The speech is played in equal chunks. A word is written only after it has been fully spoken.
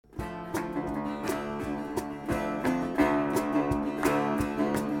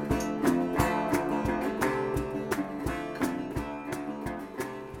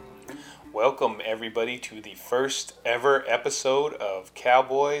welcome everybody to the first ever episode of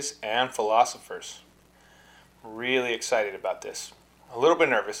Cowboys and Philosophers. Really excited about this. A little bit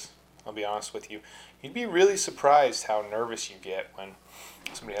nervous, I'll be honest with you. You'd be really surprised how nervous you get when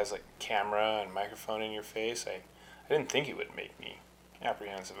somebody has like a camera and microphone in your face. I didn't think it would make me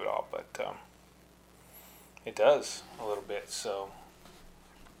apprehensive at all, but it does a little bit. So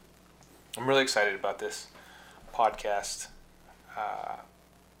I'm really excited about this podcast.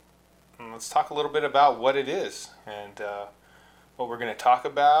 Let's talk a little bit about what it is and what we're going to talk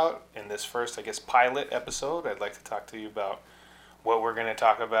about in this first, pilot episode. I'd like to talk to you about what we're going to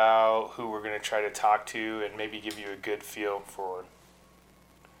talk about, who we're going to try to talk to, and maybe give you a good feel for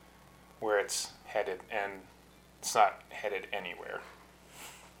where it's headed. And it's not headed anywhere,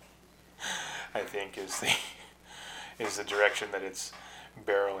 I think is the direction that it's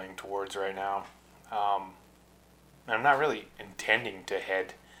barreling towards right now. I'm not really intending to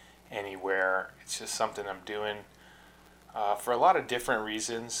head anywhere. It's just something I'm doing for a lot of different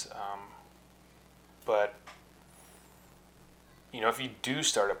reasons. But if you do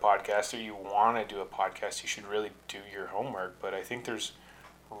start a podcast or you want to do a podcast, you should really do your homework. But I think there's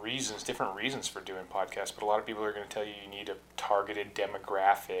different reasons for doing podcasts. But a lot of people are going to tell you need a targeted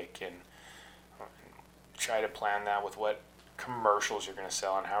demographic and try to plan that with what commercials you're going to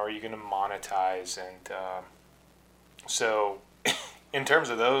sell and how are you going to monetize. And so in terms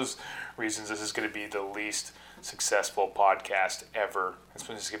of those reasons, this is going to be the least successful podcast ever. This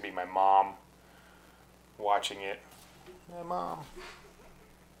is going to be my mom watching it. My mom.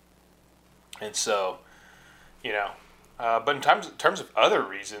 And so, but in terms of other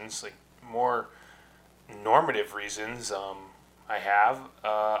reasons, like more normative reasons,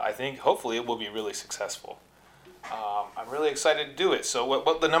 I think hopefully it will be really successful. I'm really excited to do it. So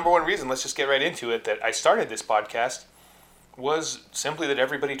what the number one reason, let's just get right into it, that I started this podcast was simply that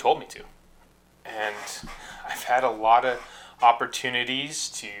everybody told me to. And I've had a lot of opportunities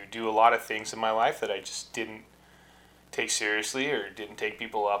to do a lot of things in my life that I just didn't take seriously or didn't take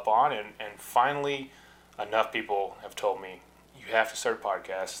people up on. And finally, enough people have told me, you have to start a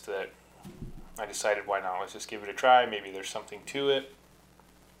podcast, that I decided, why not? Let's just give it a try. Maybe there's something to it.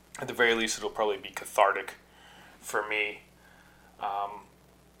 At the very least, it'll probably be cathartic for me.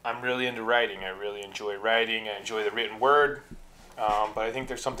 I'm really into writing. I really enjoy writing. I enjoy the written word. But I think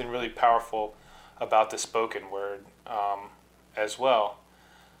there's something really powerful about the spoken word as well.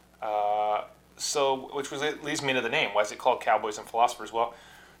 Which leads me to the name. Why is it called Cowboys and Philosophers? Well,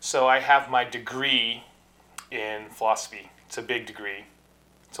 so I have my degree in philosophy. It's a big degree.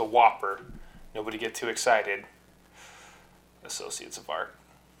 It's a whopper. Nobody get too excited. Associates of Art.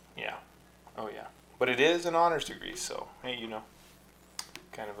 Yeah. Oh, yeah. But it is an honors degree, so, hey,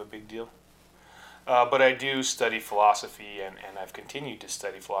 kind of a big deal. But I do study philosophy, and I've continued to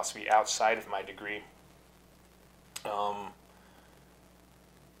study philosophy outside of my degree.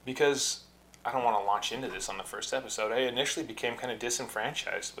 Because I don't want to launch into this on the first episode. I initially became kind of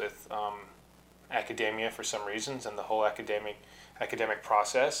disenfranchised with academia for some reasons and the whole academic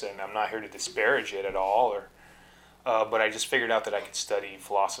process, and I'm not here to disparage it at all, but I just figured out that I could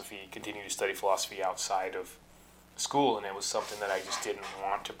continue to study philosophy outside of school, and it was something that I just didn't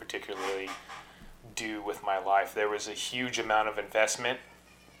want to particularly do with my life. There was a huge amount of investment,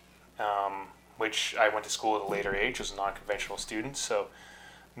 which I went to school at a later age as a non-conventional student, so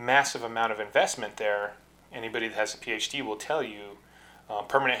massive amount of investment there. Anybody that has a PhD will tell you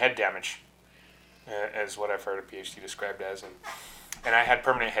permanent head damage is what I've heard a PhD described as, and I had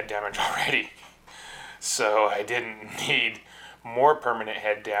permanent head damage already, so I didn't need more permanent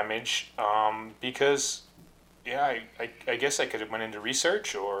head damage because I guess I could have went into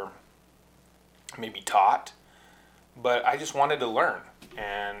research or maybe taught, but I just wanted to learn,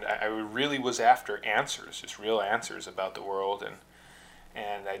 and I really was after answers, just real answers about the world,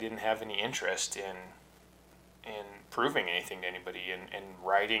 and I didn't have any interest in proving anything to anybody, in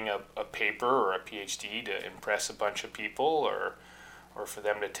writing a paper or a PhD to impress a bunch of people, or for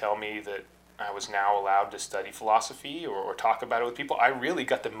them to tell me that I was now allowed to study philosophy or talk about it with people. I really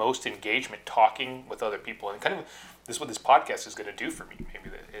got the most engagement talking with other people, and kind of this is what this podcast is going to do for me.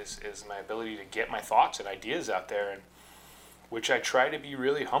 Maybe that is my ability to get my thoughts and ideas out there, and which I try to be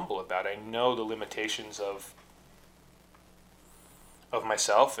really humble about. I know the limitations of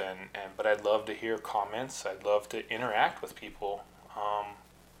myself, but I'd love to hear comments. I'd love to interact with people,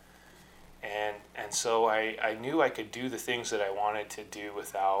 and so I knew I could do the things that I wanted to do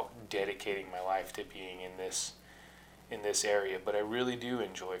without dedicating my life to being in this area. But I really do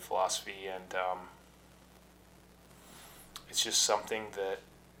enjoy philosophy, and it's just something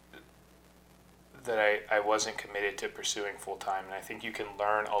I wasn't committed to pursuing full time, and I think you can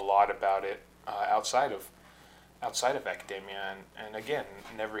learn a lot about it outside of academia. And again,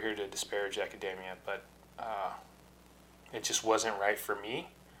 never here to disparage academia, but it just wasn't right for me.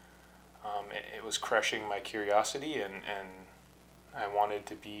 It was crushing my curiosity, and I wanted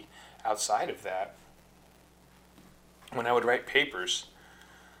to be outside of that. When I would write papers,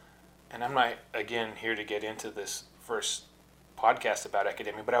 and I'm not, again, here to get into this first podcast about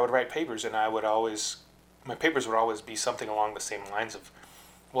academia, but I would write papers, and my papers would always be something along the same lines of,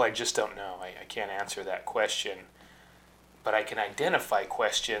 well, I just don't know. I can't answer that question, but I can identify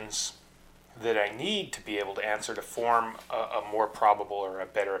questions that I need to be able to answer to form a more probable or a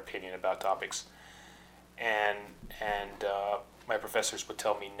better opinion about topics. And my professors would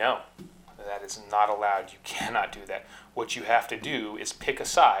tell me, no, that is not allowed. You cannot do that. What you have to do is pick a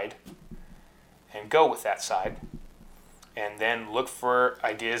side and go with that side, and then look for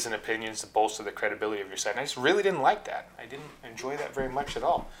ideas and opinions to bolster the credibility of your side. And I just really didn't like that. I didn't enjoy that very much at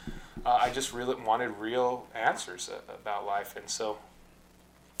all. I just really wanted real answers about life. And so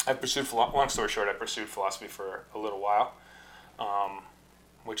I pursued, long story short, I pursued philosophy for a little while,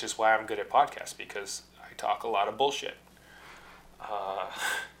 which is why I'm good at podcasts, because I talk a lot of bullshit.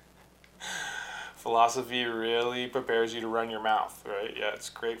 Philosophy really prepares you to run your mouth, right? Yeah, it's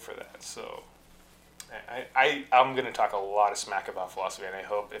great for that. So I'm going to talk a lot of smack about philosophy, and I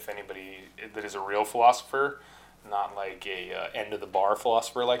hope if anybody that is a real philosopher, not like a end of the bar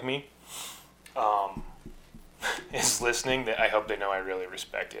philosopher like me, is listening, that I hope they know I really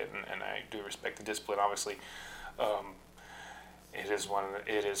respect it, and I do respect the discipline. Obviously,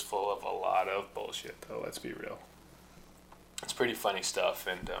 it is full of a lot of bullshit, though. Let's be real. It's pretty funny stuff,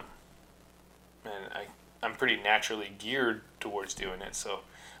 and I'm pretty naturally geared towards doing it, so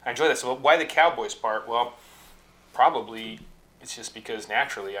I enjoy that. So why the Cowboys part? Well, probably it's just because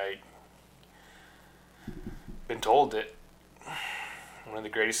naturally I've been told that one of the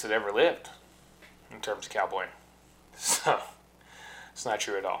greatest that ever lived in terms of cowboy. So it's not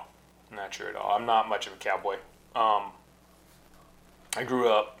true at all. Not true at all. I'm not much of a cowboy. I grew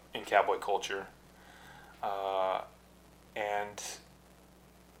up in cowboy culture, and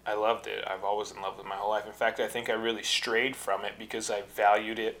I loved it. I've always in love with it my whole life. In fact, I think I really strayed from it because I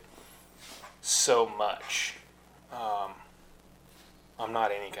valued it so much. I'm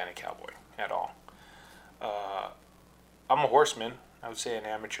not any kind of cowboy at all. I'm a horseman. I would say an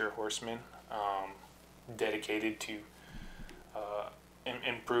amateur horseman, dedicated to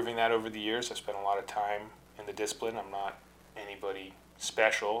improving that over the years. I spent a lot of time in the discipline. I'm not anybody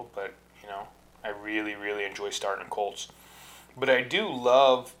special, but I really, really enjoy starting colts. But I do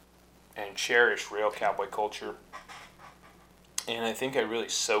love and cherish real cowboy culture, and I think I really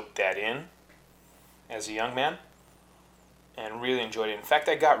soaked that in as a young man and really enjoyed it. In fact,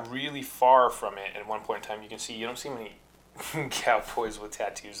 I got really far from it at one point in time. You don't see many cowboys with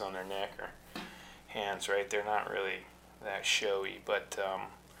tattoos on their neck or hands, right? They're not really that showy, but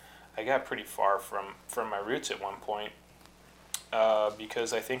I got pretty far from my roots at one point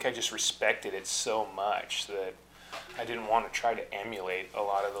because I think I just respected it so much that I didn't want to try to emulate a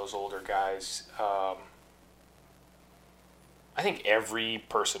lot of those older guys. I think every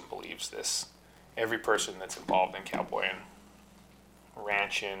person believes this. Every person that's involved in cowboying,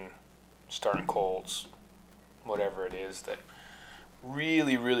 ranching, starting colts, whatever it is, that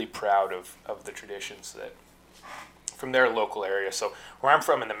really, really proud of the traditions that from their local area. So where I'm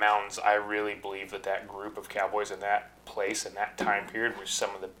from in the mountains, I really believe that group of cowboys in that place and that time period was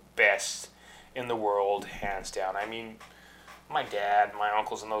some of the best in the world, hands down. I mean, my dad, my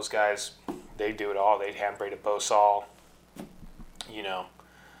uncles, and those guys, they do it all. They'd hand braid a bow saw,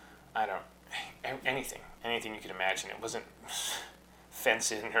 anything you could imagine. It wasn't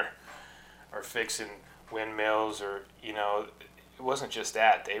fencing or fixing windmills or it wasn't just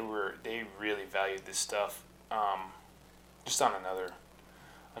that. They really valued this stuff just on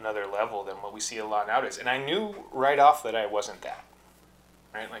another level than what we see a lot nowadays. And I knew right off that I wasn't that.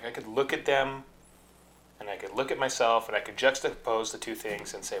 Right? Like I could look at them and I could look at myself and I could juxtapose the two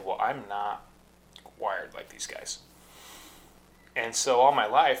things and say, well, I'm not wired like these guys. And so all my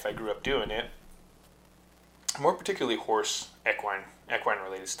life I grew up doing it. More particularly horse, equine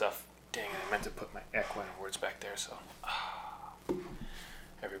related stuff. Dang it, I meant to put my equine words back there so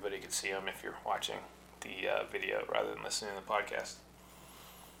everybody could see them if you're watching the video rather than listening to the podcast.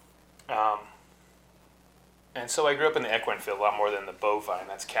 And so I grew up in the equine field a lot more than the bovine.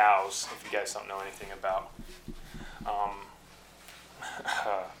 That's cows, if you guys don't know anything about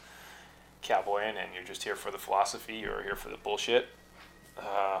cowboying and you're just here for the philosophy or here for the bullshit.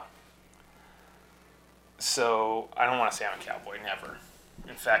 So I don't want to say I'm a cowboy, never.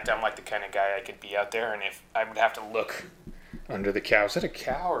 In fact, I'm like the kind of guy I could be out there, and if I would have to look under the cow, is that a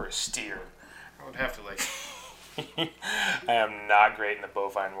cow or a steer? I would have to like. I am not great in the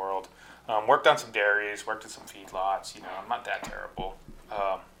bovine world. Worked on some dairies, worked at some feedlots. I'm not that terrible.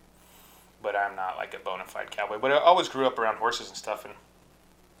 But I'm not like a bona fide cowboy. But I always grew up around horses and stuff,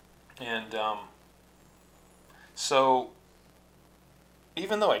 and so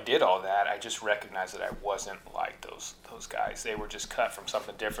even though I did all that, I just recognized that I wasn't like those guys. They were just cut from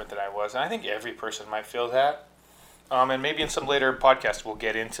something different than I was, and I think every person might feel that. And maybe in some later podcast we'll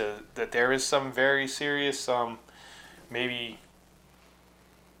get into that. There is some very serious, maybe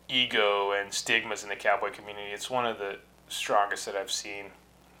ego and stigmas in the cowboy community. It's one of the strongest that I've seen.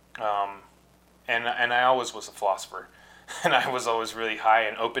 And I always was a philosopher, and I was always really high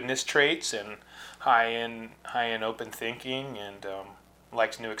in openness traits and high in open thinking, and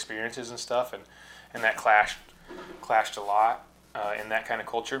liked new experiences and stuff, and that clashed a lot in that kind of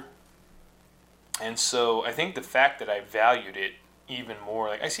culture. And so I think the fact that I valued it even more,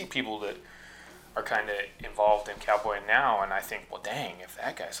 like I see people that are kind of involved in cowboying now, and I think, well, dang, if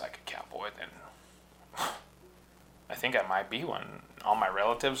that guy's like a cowboy, then I think I might be one. All my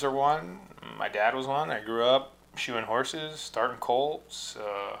relatives are one. My dad was one. I grew up shoeing horses, starting colts,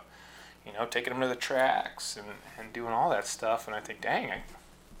 taking them to the tracks and doing all that stuff. And I think, dang,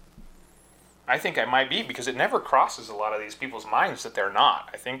 I think I might be, because it never crosses a lot of these people's minds that they're not.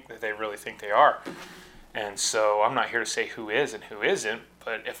 I think that they really think they are. And so I'm not here to say who is and who isn't,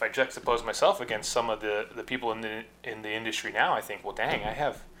 but if I juxtapose myself against some of the people in the industry now, I think, well, dang, I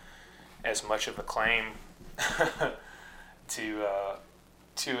have as much of a claim to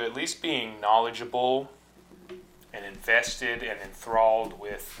at least being knowledgeable and invested and enthralled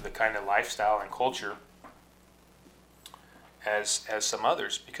with the kind of lifestyle and culture as some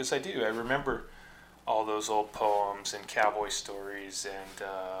others, because I do. I remember all those old poems and cowboy stories and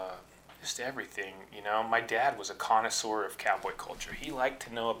just everything. My dad was a connoisseur of cowboy culture. He liked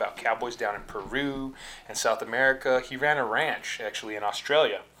to know about cowboys down in Peru and South America. He ran a ranch actually in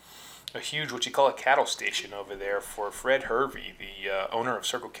Australia, a huge, what you call a cattle station over there for Fred Hervey, the owner of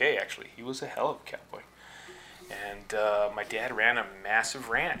Circle K. Actually, he was a hell of a cowboy. And my dad ran a massive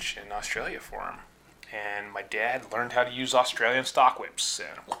ranch in Australia for him. And my dad learned how to use Australian stock whips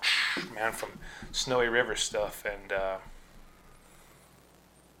and whoosh, man, from Snowy River stuff. And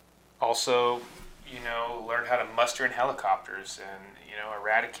also, learned how to muster in helicopters and,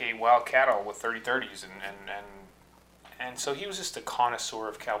 eradicate wild cattle with 30-30s. And so he was just a connoisseur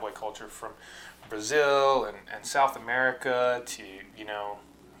of cowboy culture from Brazil and South America to,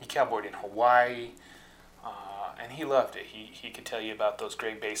 he cowboyed in Hawaii. And he loved it. He could tell you about those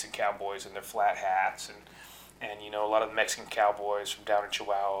Great Basin cowboys and their flat hats, and a lot of the Mexican cowboys from down in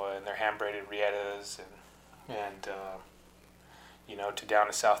Chihuahua and their hand-braided rietas, and to down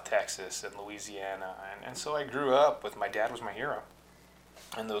to South Texas and Louisiana. And so I grew up with, my dad was my hero,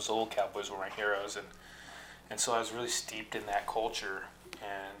 and those old cowboys were my heroes, and so I was really steeped in that culture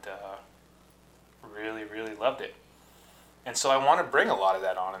and really, really loved it. And so I want to bring a lot of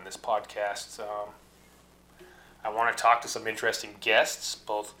that on in this podcast. I want to talk to some interesting guests,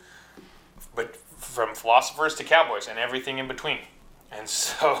 but from philosophers to cowboys and everything in between. And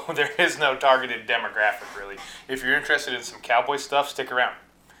so there is no targeted demographic, really. If you're interested in some cowboy stuff, stick around.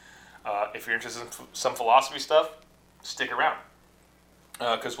 If you're interested in some philosophy stuff, stick around.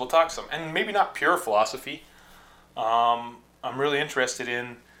 Because we'll talk some. And maybe not pure philosophy. I'm really interested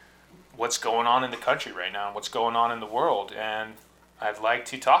in what's going on in the country right now, what's going on in the world. And I'd like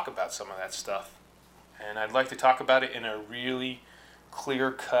to talk about some of that stuff. And I'd like to talk about it in a really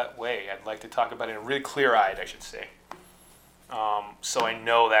clear-cut way. I'd like to talk about it in a really clear-eyed, I should say. So I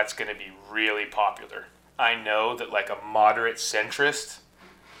know that's going to be really popular. I know that like a moderate centrist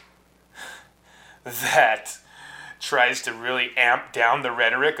that tries to really amp down the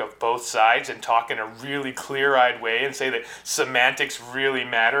rhetoric of both sides and talk in a really clear-eyed way and say that semantics really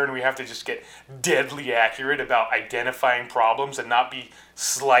matter and we have to just get deadly accurate about identifying problems and not be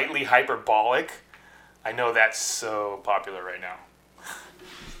slightly hyperbolic. I know that's so popular right now.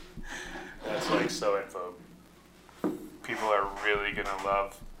 That's like so in vogue. People are really going to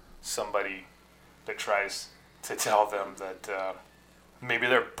love somebody that tries to tell them that maybe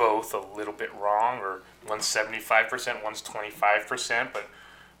they're both a little bit wrong, or one's 75%, one's 25%, but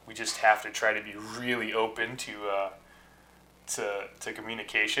we just have to try to be really open to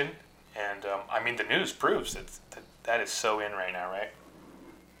communication. And I mean, the news proves that is so in right now, right?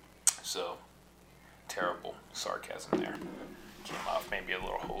 So, terrible sarcasm there. Came off maybe a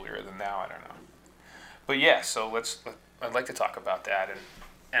little holier than thou, I don't know. But yeah, so I'd like to talk about that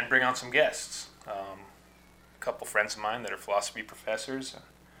and bring on some guests. couple friends of mine that are philosophy professors. And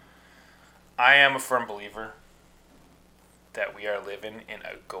I am a firm believer that we are living in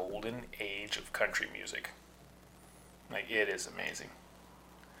a golden age of country music. Like, it is amazing.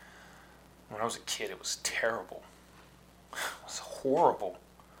 When I was a kid, it was terrible. It was horrible.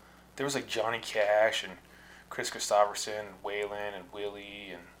 There was like Johnny Cash and Chris Christopherson and Waylon and Willie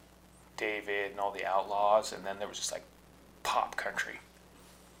and David and all the Outlaws, and then there was just like pop country.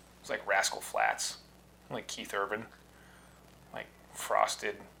 It was like Rascal Flatts, like Keith Urban, like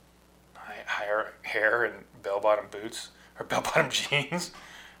frosted hair and bell-bottom boots, or bell-bottom jeans.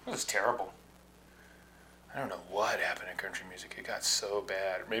 It was terrible. I don't know what happened in country music. It got so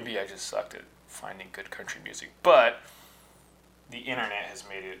bad. Maybe I just sucked at finding good country music. But the internet has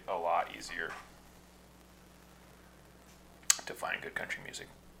made it a lot easier to find good country music.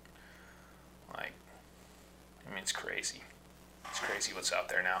 Like, I mean, it's crazy. It's crazy what's out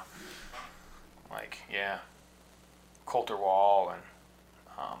there now. Like, yeah, Colter Wall and,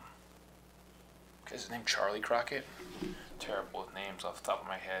 his name Charlie Crockett? Terrible with names off the top of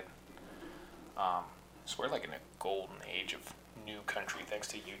my head. So we're like in a golden age of new country thanks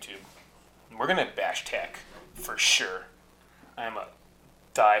to YouTube. We're going to bash tech, for sure. I'm a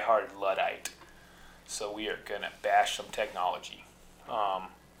diehard Luddite, so we are going to bash some technology.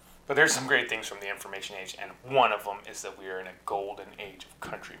 But there's some great things from the information age, and one of them is that we are in a golden age of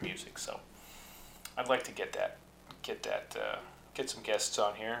country music. So I'd like to get some guests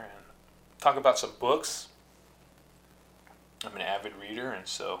on here and talk about some books. I'm an avid reader, and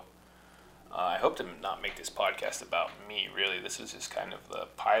so I hope to not make this podcast about me, really. This is just kind of the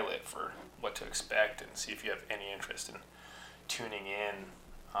pilot for what to expect, and see if you have any interest in tuning in.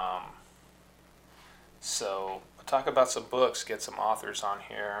 So I'll talk about some books, get some authors on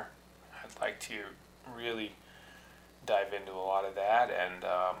here. I'd like to really dive into a lot of that, and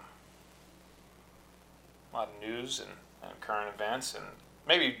a lot of news and current events, and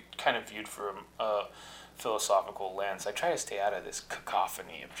maybe kind of viewed from a philosophical lens. I try to stay out of this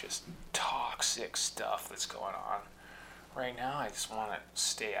cacophony of just toxic stuff that's going on right now. I just want to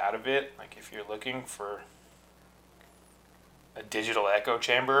stay out of it. Like, if you're looking for a digital echo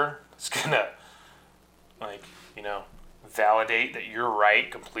chamber that's gonna, like, validate that you're right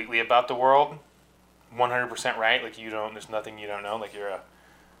completely about the world, 100% right, like there's nothing you don't know, like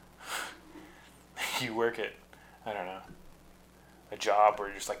you work at, I don't know, a job where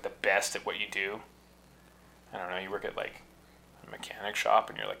you're just like the best at what you do. I don't know, you work at like a mechanic shop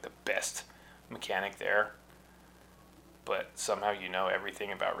and you're like the best mechanic there, but somehow you know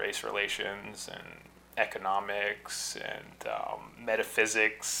everything about race relations and economics and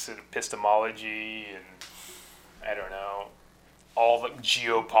metaphysics and epistemology and, I don't know, all the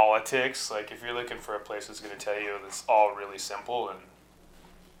geopolitics. Like, if you're looking for a place that's going to tell you it's all really simple and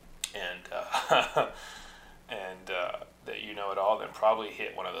that you know it all, then probably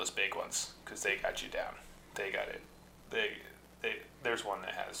hit one of those big ones, because they got you down. They got it. There's one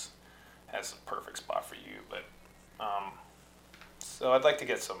that has a perfect spot for you. But so I'd like to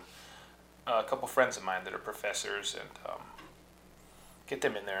get a couple friends of mine that are professors and get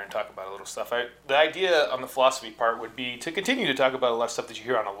them in there and talk about a little stuff. The idea on the philosophy part would be to continue to talk about a lot of stuff that you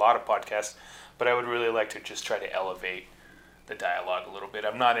hear on a lot of podcasts, but I would really like to just try to elevate the dialogue a little bit.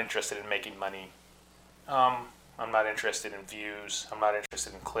 I'm not interested in making money. I'm not interested in views. I'm not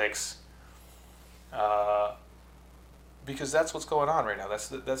interested in clicks. Because that's what's going on right now.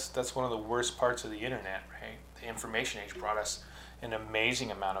 That's one of the worst parts of the internet, right? The information age brought us an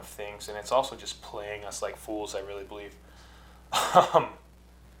amazing amount of things, and it's also just playing us like fools, I really believe.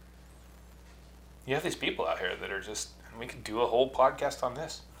 You have these people out here that are just, and we could do a whole podcast on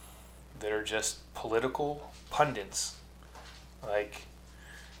this, that are just political pundits. Like,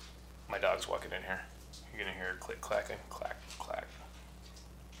 my dog's walking in here. You're going to hear click, clacking, clack, clack.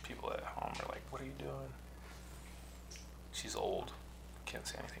 People at home are like, what are you doing? She's old. Can't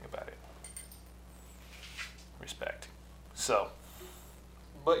say anything about it. Respect. So,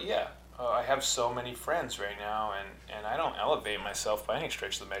 but yeah, I have so many friends right now, and I don't elevate myself by any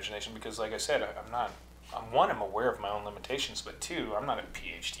stretch of the imagination, because, like I said, I'm aware of my own limitations, but two, I'm not a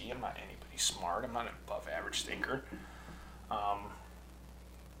PhD. I'm not anybody smart. I'm not an above average thinker.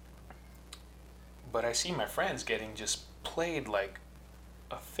 But I see my friends getting just played like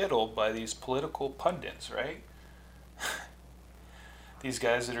a fiddle by these political pundits, right? These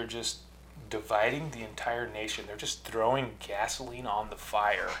guys that are just dividing the entire nation. They're just throwing gasoline on the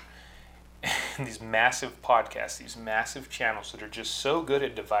fire. And these massive podcasts, these massive channels that are just so good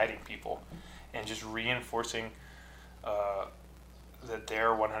at dividing people and just reinforcing that they're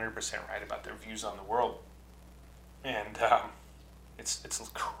 100% right about their views on the world. And it's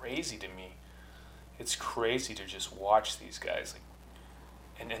crazy to me. it's crazy to just watch these guys. Like,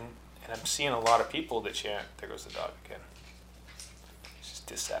 and I'm seeing a lot of people that chant, "There goes the dog again." Just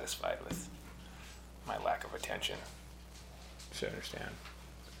dissatisfied with my lack of attention. You should understand.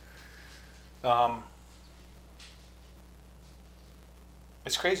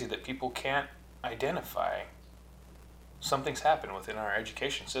 It's crazy that people can't identify something's happened within our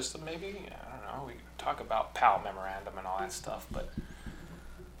education system, maybe. I don't know. We talk about Pell Memorandum and all that stuff, but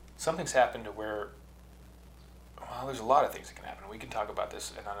something's happened to where, well, there's a lot of things that can happen. We can talk about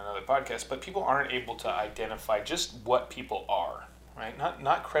this on another podcast, but people aren't able to identify just what people are, right?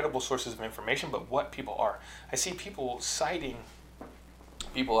 Not credible sources of information, but what people are. I see people citing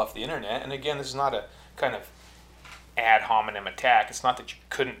people off the internet, and again, this is not a kind of ad hominem attack. It's not that you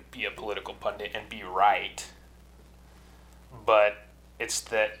couldn't be a political pundit and be right, but it's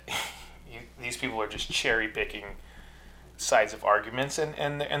that these people are just cherry picking sides of arguments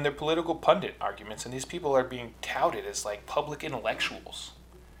and they're political pundit arguments, and these people are being touted as like public intellectuals,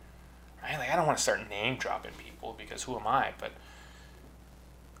 right? Like, I don't want to start name dropping people because who am I, but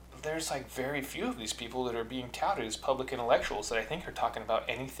there's like very few of these people that are being touted as public intellectuals that I think are talking about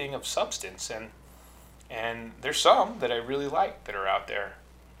anything of substance, and there's some that I really like that are out there.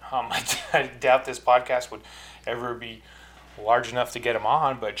 I doubt this podcast would ever be large enough to get him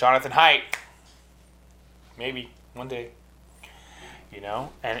on, but Jonathan Haidt, maybe one day,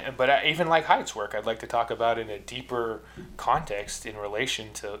 but I even like Haidt's work. I'd like to talk about in a deeper context in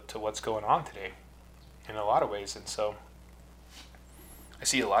relation to what's going on today in a lot of ways. And so I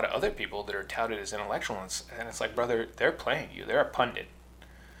see a lot of other people that are touted as intellectuals, and it's like, brother, they're playing you. They're a pundit.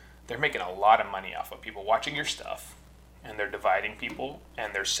 They're making a lot of money off of people watching your stuff, and they're dividing people,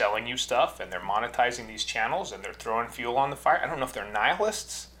 and they're selling you stuff, and they're monetizing these channels, and they're throwing fuel on the fire. I don't know if they're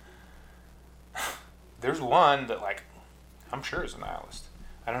nihilists. There's one that, like, I'm sure is a nihilist.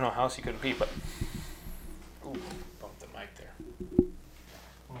 I don't know how else he could be, but... Ooh, bumped the mic there.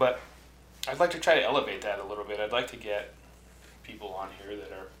 But I'd like to try to elevate that a little bit. I'd like to get people on here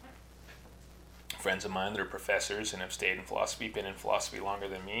that are friends of mine that are professors and have stayed in philosophy, been in philosophy longer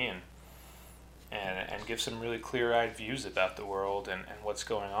than me, and give some really clear-eyed views about the world and what's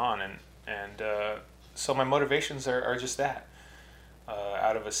going on. And so my motivations are just that.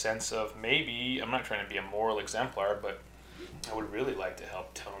 Out of a sense of maybe, I'm not trying to be a moral exemplar, but I would really like to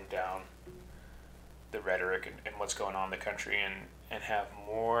help tone down the rhetoric and what's going on in the country and have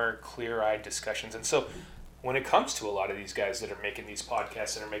more clear-eyed discussions. And so when it comes to a lot of these guys that are making these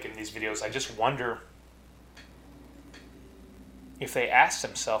podcasts and are making these videos, I just wonder if they ask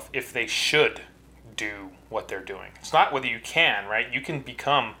themselves if they should do what they're doing. It's not whether you can, right? You can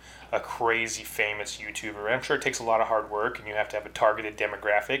become a crazy famous YouTuber. I'm sure it takes a lot of hard work, and you have to have a targeted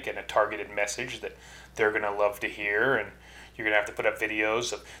demographic and a targeted message that they're going to love to hear, and you're going to have to put up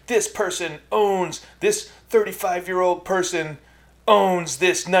videos of this person owns, this 35-year-old person owns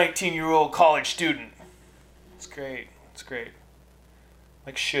this 19-year-old college student. It's great. It's great.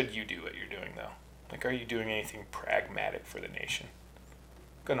 Like, should you do what you're doing, though? Like, are you doing anything pragmatic for the nation?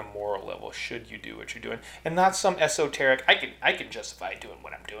 On a moral level, should you do what you're doing? And not some esoteric, I can justify doing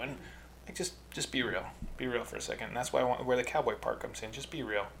what I'm doing. Like, just be real. Be real for a second. And that's why I want where the cowboy part comes in. Just be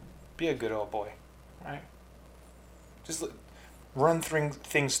real. Be a good old boy. Right? Just run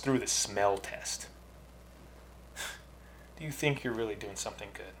things through the smell test. Do you think you're really doing something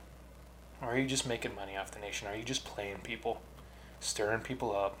good? Or are you just making money off the nation? Are you just playing people? Stirring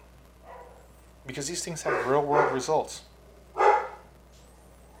people up? Because these things have real world results.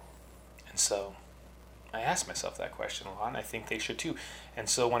 And so I asked myself that question a lot, and I think they should too. And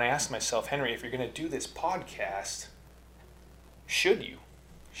so when I asked myself, Henry, if you're going to do this podcast, should you?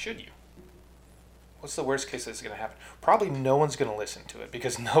 What's the worst case that's going to happen? Probably no one's going to listen to it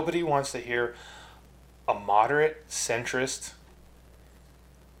because nobody wants to hear a moderate centrist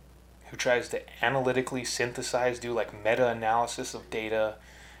who tries to analytically synthesize, do like meta-analysis of data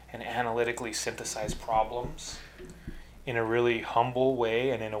and analytically synthesize problems in a really humble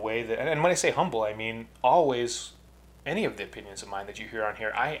way, and in a way that, and when I say humble, I mean always, any of the opinions of mine that you hear on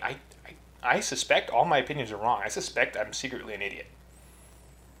here, I suspect all my opinions are wrong. I suspect I'm secretly an idiot.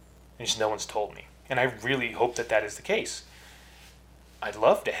 And just no one's told me. And I really hope that is the case. I'd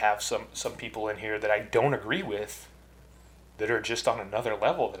love to have some people in here that I don't agree with that are just on another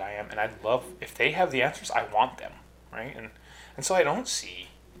level that I am, and I'd love, if they have the answers, I want them, right? And so I don't see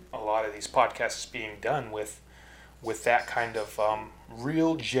a lot of these podcasts being done with that kind of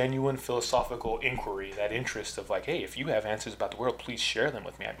real, genuine philosophical inquiry, that interest of like, hey, if you have answers about the world, please share them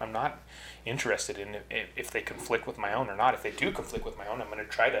with me. I'm not interested in if they conflict with my own or not. If they do conflict with my own, I'm going to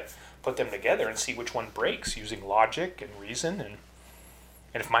try to put them together and see which one breaks using logic and reason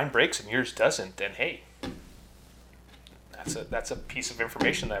And if mine breaks and yours doesn't, then hey, that's a piece of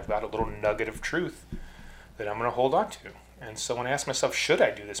information that I've got, a little nugget of truth that I'm going to hold on to. And so when I ask myself, should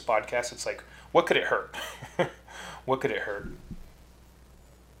I do this podcast? It's like, what could it hurt? What could it hurt?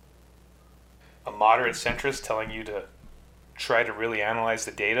 A moderate centrist telling you to try to really analyze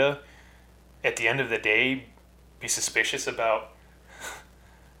the data. At the end of the day, be suspicious about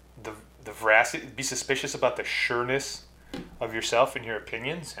the veracity, be suspicious about the sureness of yourself and your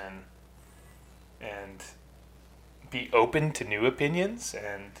opinions, and be open to new opinions,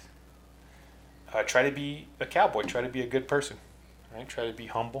 and try to be a cowboy, try to be a good person, right? Try to be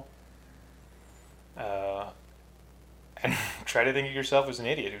humble, and try to think of yourself as an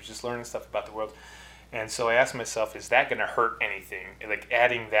idiot who's just learning stuff about the world. And so I asked myself, is that going to hurt anything? Like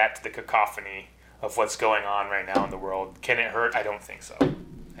adding that to the cacophony of what's going on right now in the world, can it hurt? I don't think so.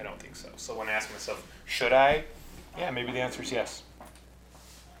 I don't think so. So when I ask myself, should I? Yeah, maybe the answer is yes.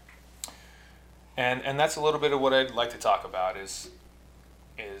 And that's a little bit of what I'd like to talk about is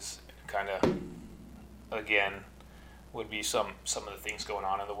kind of, again, would be some of the things going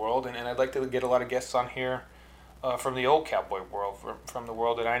on in the world. And I'd like to get a lot of guests on here from the old cowboy world, from the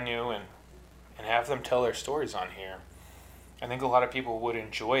world that I knew, and have them tell their stories on here. I think a lot of people would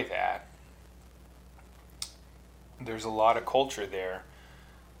enjoy that. There's a lot of culture there.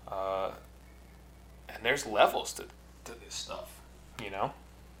 And there's levels to this stuff, you know?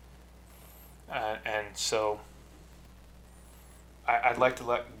 And so I'd like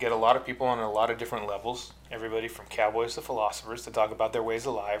to get a lot of people on a lot of different levels, everybody from cowboys to philosophers, to talk about their ways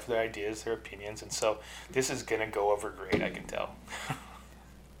of life, their ideas, their opinions. And so this is going to go over great, I can tell.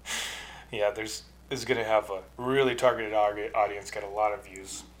 Yeah, this is going to have a really targeted audience, get a lot of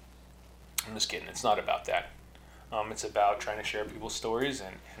views. I'm just kidding. It's not about that. It's about trying to share people's stories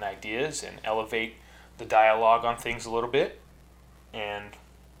and ideas and elevate the dialogue on things a little bit, and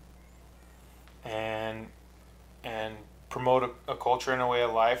promote a culture and a way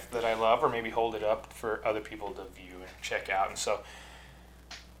of life that I love, or maybe hold it up for other people to view and check out. And so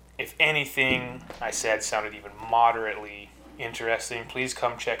if anything I said sounded even moderately interesting, please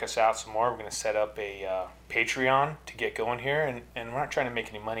come check us out some more. We're going to set up a Patreon to get going here, and we're not trying to make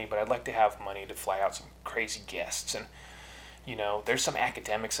any money, but I'd like to have money to fly out some crazy guests. And you know, there's some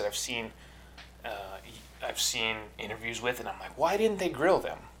academics that I've seen interviews with, and I'm like, why didn't they grill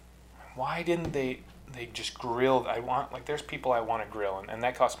them? Why didn't they just grill? There's people I want to grill, and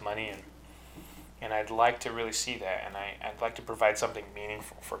that costs money, and I'd like to really see that, and I'd like to provide something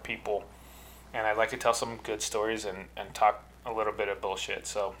meaningful for people, and I'd like to tell some good stories and talk a little bit of bullshit.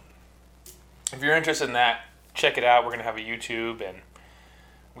 So if you're interested in that, check it out. We're going to have a YouTube, and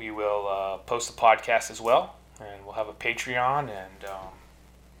we will post the podcast as well, and we'll have a Patreon, and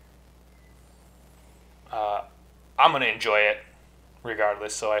I'm going to enjoy it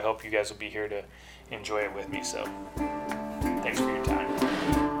regardless, so I hope you guys will be here to enjoy it with me. So